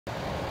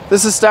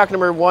This is stock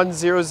number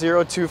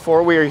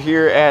 10024. We are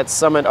here at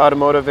Summit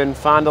Automotive in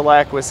Fond du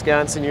Lac,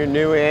 Wisconsin, your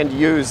new and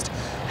used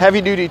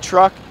heavy-duty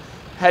truck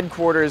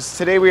headquarters.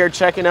 Today we are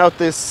checking out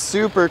this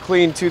super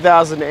clean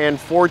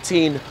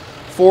 2014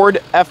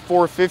 Ford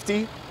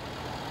F450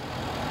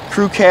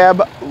 Crew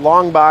Cab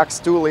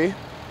Longbox dually.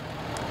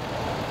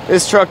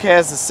 This truck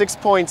has a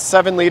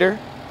 6.7 liter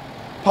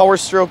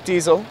Powerstroke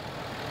diesel.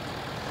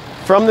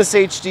 From this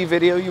HD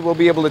video, you will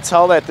be able to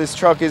tell that this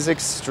truck is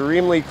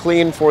extremely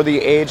clean for the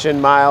age and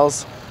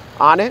miles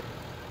on it.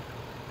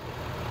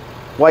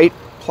 White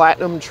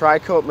platinum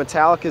tri-coat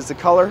metallic is the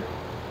color.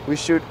 We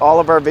shoot all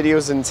of our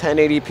videos in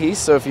 1080p,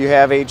 so if you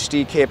have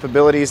HD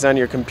capabilities on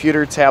your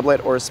computer,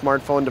 tablet, or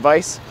smartphone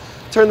device,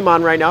 turn them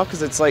on right now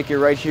because it's like you're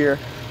right here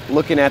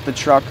looking at the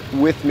truck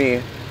with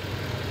me.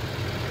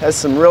 Has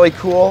some really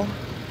cool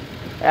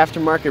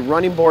aftermarket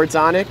running boards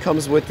on it.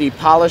 Comes with the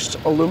polished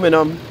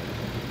aluminum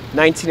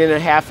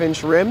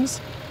 19.5-inch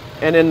rims,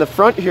 and in the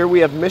front here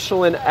we have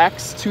Michelin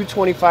X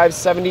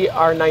 225/70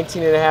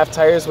 R19.5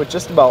 tires with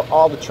just about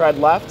all the tread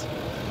left.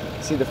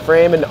 See, the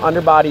frame and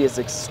underbody is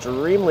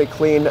extremely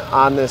clean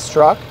on this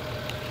truck.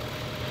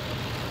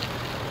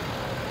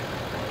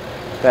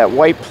 That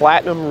white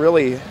platinum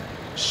really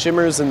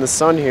shimmers in the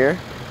sun here.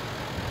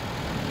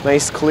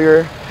 Nice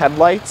clear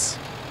headlights.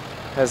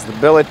 Has the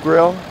billet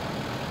grille.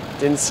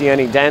 Didn't see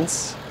any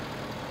dents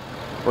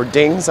or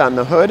dings on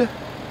the hood.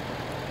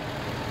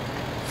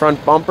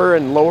 Front bumper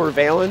and lower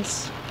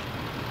valance,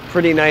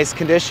 pretty nice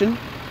condition.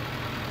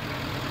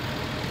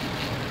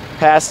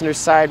 Passenger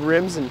side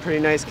rims in pretty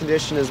nice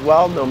condition as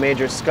well. No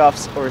major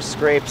scuffs or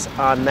scrapes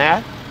on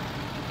that.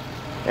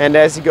 And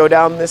as you go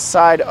down this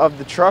side of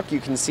the truck,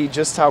 you can see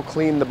just how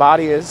clean the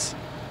body is,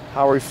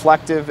 how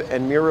reflective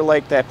and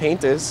mirror-like that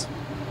paint is.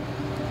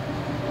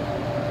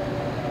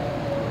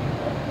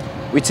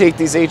 We take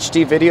these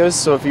HD videos,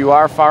 so if you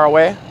are far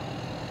away,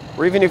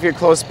 or even if you're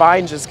close by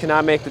and just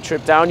cannot make the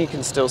trip down, you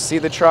can still see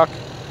the truck,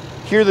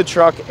 hear the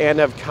truck, and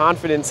have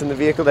confidence in the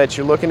vehicle that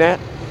you're looking at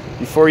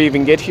before you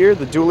even get here.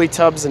 The dually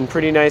tub's in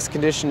pretty nice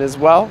condition as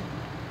well.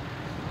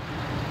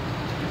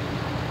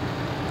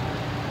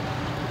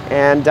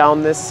 And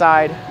down this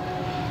side,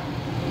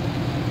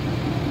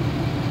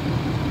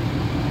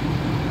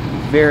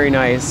 very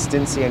nice.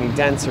 Didn't see any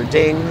dents or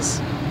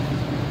dings.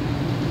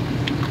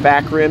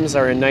 Back rims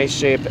are in nice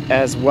shape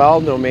as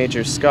well. No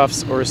major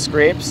scuffs or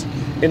scrapes.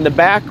 In the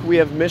back, we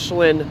have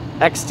Michelin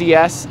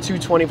XDS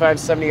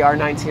 225/70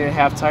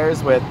 R19.5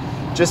 tires with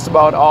just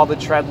about all the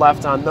tread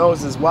left on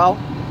those as well.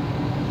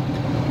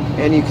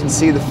 And you can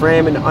see the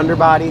frame and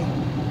underbody.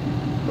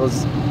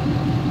 Those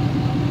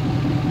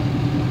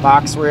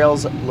box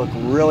rails look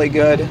really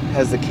good.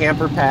 Has the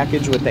camper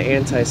package with the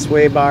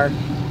anti-sway bar.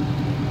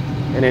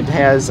 And it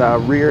has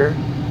rear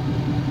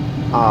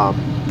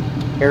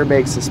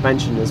airbag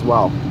suspension as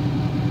well.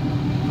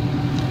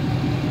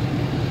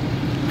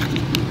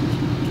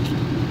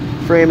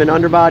 Frame and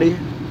underbody.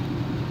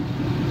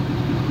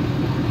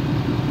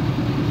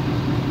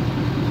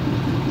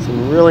 It's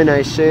in really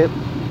nice shape.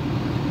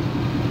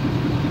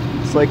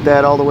 It's like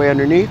that all the way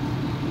underneath.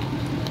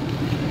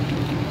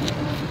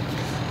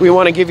 We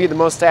want to give you the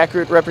most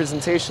accurate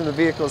representation of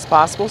the vehicle as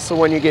possible, so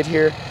when you get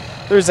here,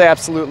 there's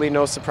absolutely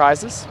no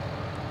surprises.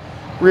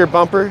 Rear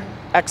bumper,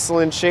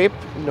 excellent shape.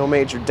 No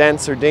major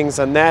dents or dings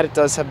on that. It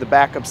does have the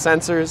backup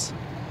sensors.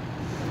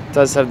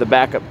 Does have the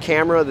backup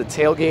camera. The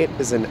tailgate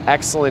is in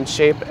excellent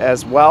shape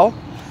as well.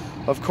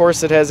 Of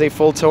course, it has a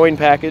full towing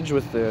package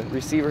with the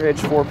receiver hitch,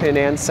 4-pin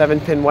and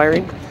 7-pin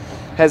wiring.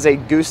 Has a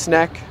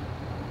gooseneck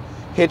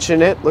hitch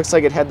in it. Looks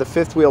like it had the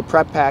 5th wheel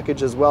prep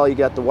package as well. You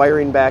got the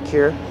wiring back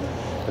here.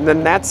 And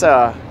then that's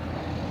I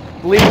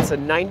believe it's a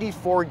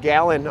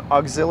 94-gallon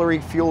auxiliary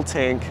fuel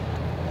tank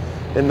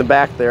in the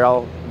back there.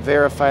 I'll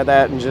verify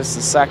that in just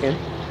a second.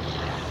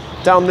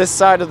 Down this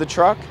side of the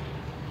truck,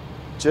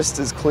 just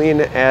as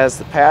clean as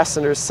the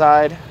passenger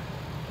side.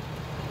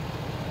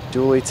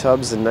 Dually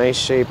tubs in nice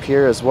shape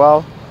here as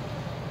well.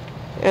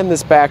 And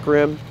this back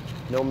rim,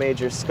 no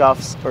major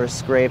scuffs or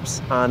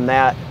scrapes on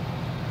that.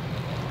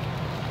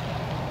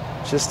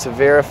 Just to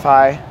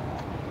verify,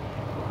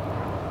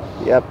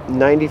 yep,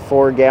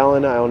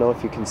 94-gallon. I don't know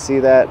if you can see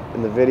that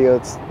in the video.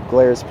 It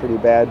glares pretty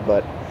bad,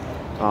 but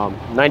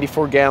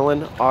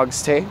 94-gallon aux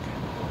tank.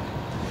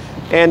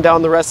 And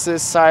down the rest of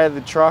this side of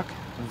the truck,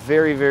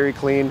 very, very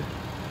clean.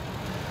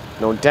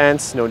 No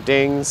dents, no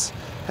dings.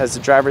 Has the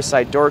driver's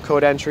side door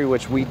code entry,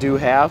 which we do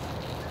have.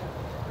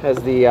 Has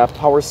the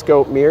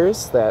Powerscope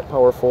mirrors that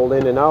power fold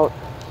in and out,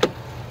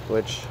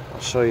 which I'll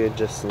show you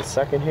just in a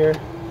second here.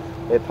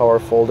 They power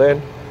fold in,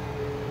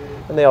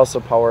 and they also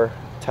power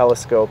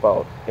telescope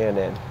out and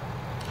in.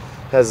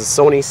 Has a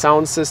Sony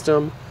sound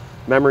system,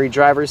 memory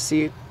driver's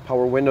seat,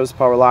 power windows,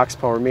 power locks,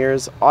 power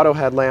mirrors, auto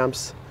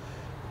headlamps,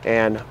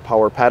 and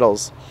power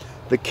pedals.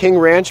 The King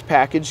Ranch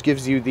package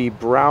gives you the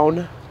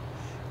brown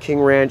King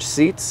Ranch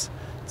seats.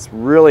 It's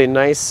really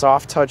nice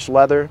soft touch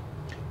leather.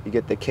 You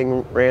get the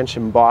King Ranch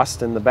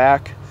embossed in the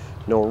back.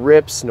 No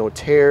rips, no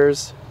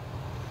tears,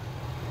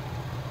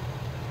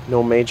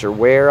 no major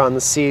wear on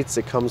the seats.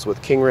 It comes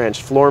with King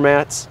Ranch floor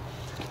mats.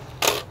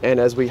 And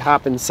as we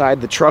hop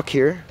inside the truck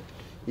here,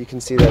 you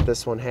can see that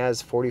this one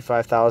has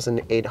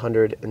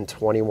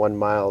 45,821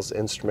 miles.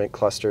 Instrument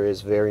cluster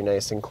is very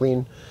nice and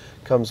clean.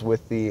 Comes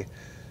with the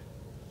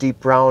deep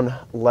brown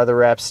leather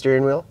wrapped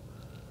steering wheel,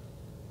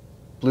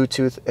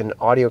 Bluetooth and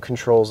audio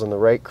controls on the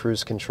right,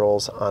 cruise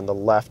controls on the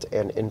left,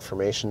 and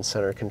information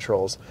center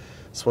controls.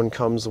 This one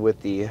comes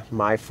with the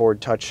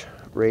MyFord touch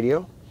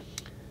radio.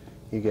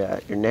 You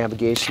got your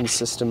navigation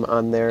system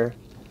on there.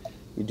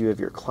 You do have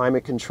your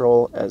climate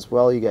control as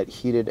well. You got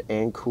heated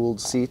and cooled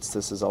seats.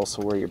 This is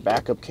also where your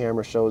backup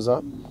camera shows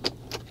up.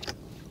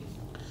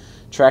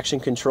 Traction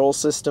control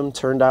system,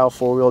 turn dial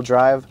 4-wheel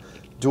drive,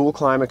 dual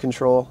climate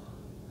control.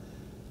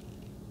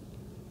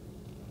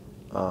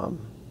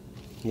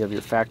 You have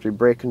your factory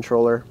brake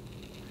controller,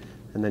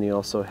 and then you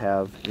also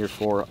have your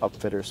 4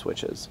 upfitter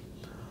switches.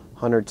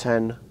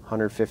 110,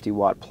 150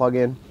 watt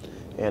plug-in,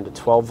 and a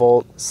 12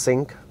 volt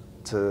sync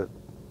to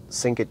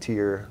sync it to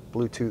your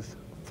Bluetooth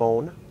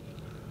phone.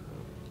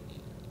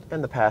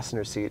 And the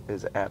passenger seat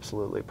is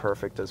absolutely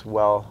perfect as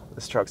well.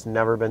 This truck's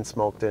never been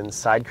smoked in.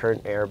 Side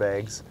curtain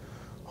airbags,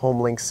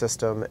 Homelink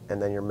system,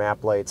 and then your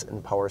map lights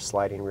and power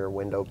sliding rear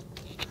window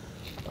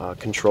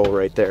control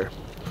right there.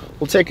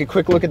 We'll take a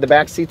quick look at the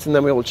back seats and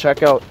then we will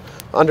check out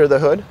under the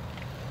hood.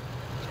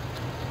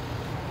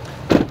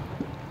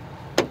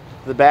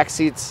 The back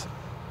seats,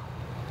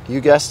 you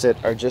guessed it,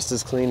 are just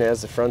as clean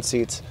as the front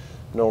seats.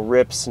 No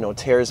rips, no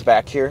tears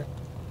back here.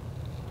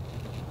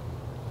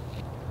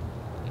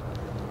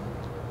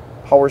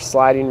 Power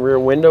sliding rear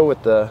window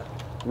with the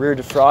rear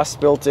defrost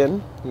built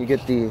in. You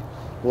get the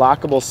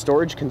lockable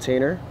storage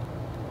container.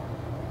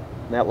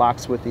 And that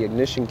locks with the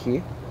ignition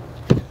key.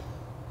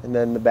 And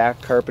then the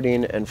back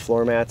carpeting and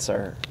floor mats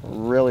are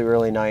really,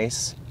 really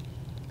nice.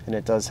 And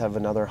it does have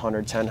another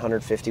 110,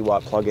 150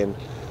 watt plug-in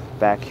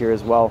back here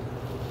as well.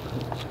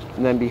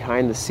 And then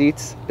behind the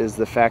seats is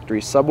the factory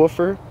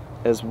subwoofer,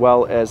 as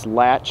well as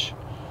latch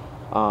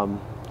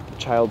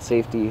child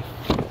safety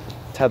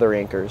tether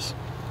anchors.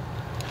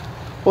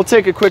 We'll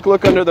take a quick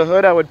look under the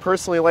hood. I would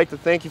personally like to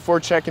thank you for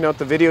checking out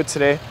the video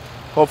today.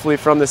 Hopefully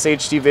from this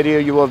HD video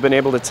you will have been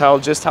able to tell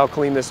just how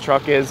clean this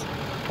truck is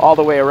all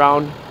the way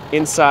around,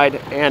 inside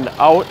and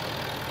out.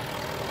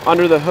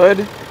 Under the hood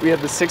we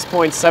have the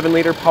 6.7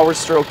 liter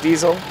Powerstroke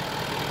diesel.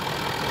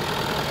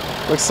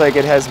 Looks like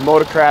it has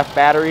Motorcraft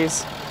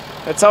batteries.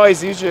 That's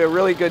always usually a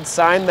really good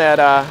sign that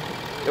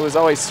it was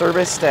always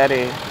serviced at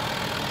a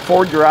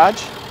Ford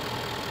garage.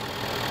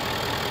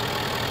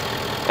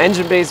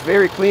 Engine bay is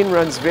very clean,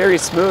 runs very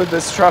smooth.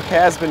 This truck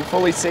has been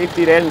fully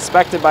safetied and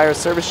inspected by our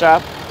service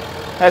shop.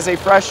 Has a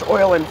fresh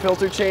oil and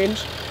filter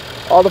change.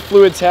 All the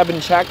fluids have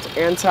been checked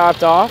and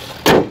topped off.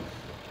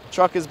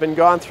 Truck has been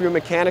gone through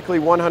mechanically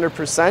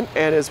 100%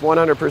 and is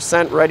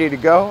 100% ready to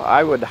go.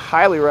 I would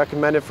highly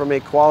recommend it from a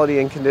quality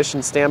and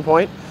condition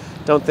standpoint.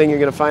 Don't think you're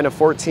going to find a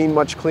 14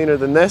 much cleaner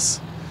than this.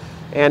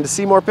 And to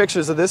see more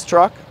pictures of this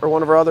truck or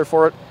one of our other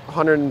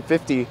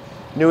 450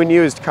 new and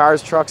used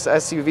cars, trucks,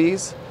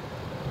 SUVs,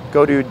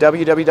 go to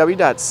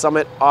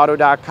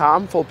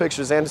www.summitauto.com. Full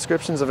pictures and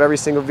descriptions of every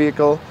single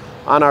vehicle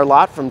on our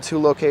lot from 2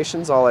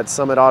 locations, all at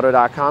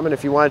summitauto.com. And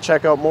if you want to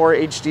check out more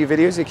HD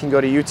videos, you can go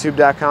to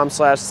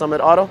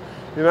youtube.com/summitauto.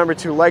 Remember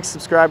to like,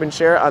 subscribe, and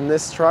share on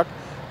this truck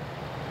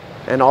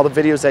and all the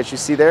videos that you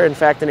see there. In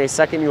fact, in a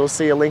second, you will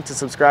see a link to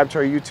subscribe to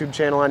our YouTube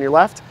channel on your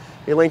left,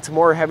 a link to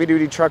more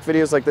heavy-duty truck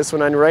videos like this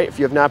one on your right. If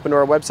you have not been to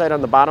our website, on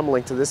the bottom, a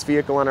link to this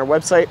vehicle on our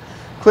website.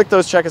 Click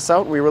those, check us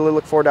out. We really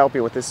look forward to helping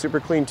you with this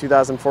super clean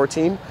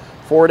 2014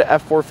 Ford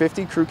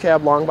F450 Crew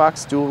Cab Long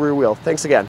Box Dual Rear Wheel. Thanks again.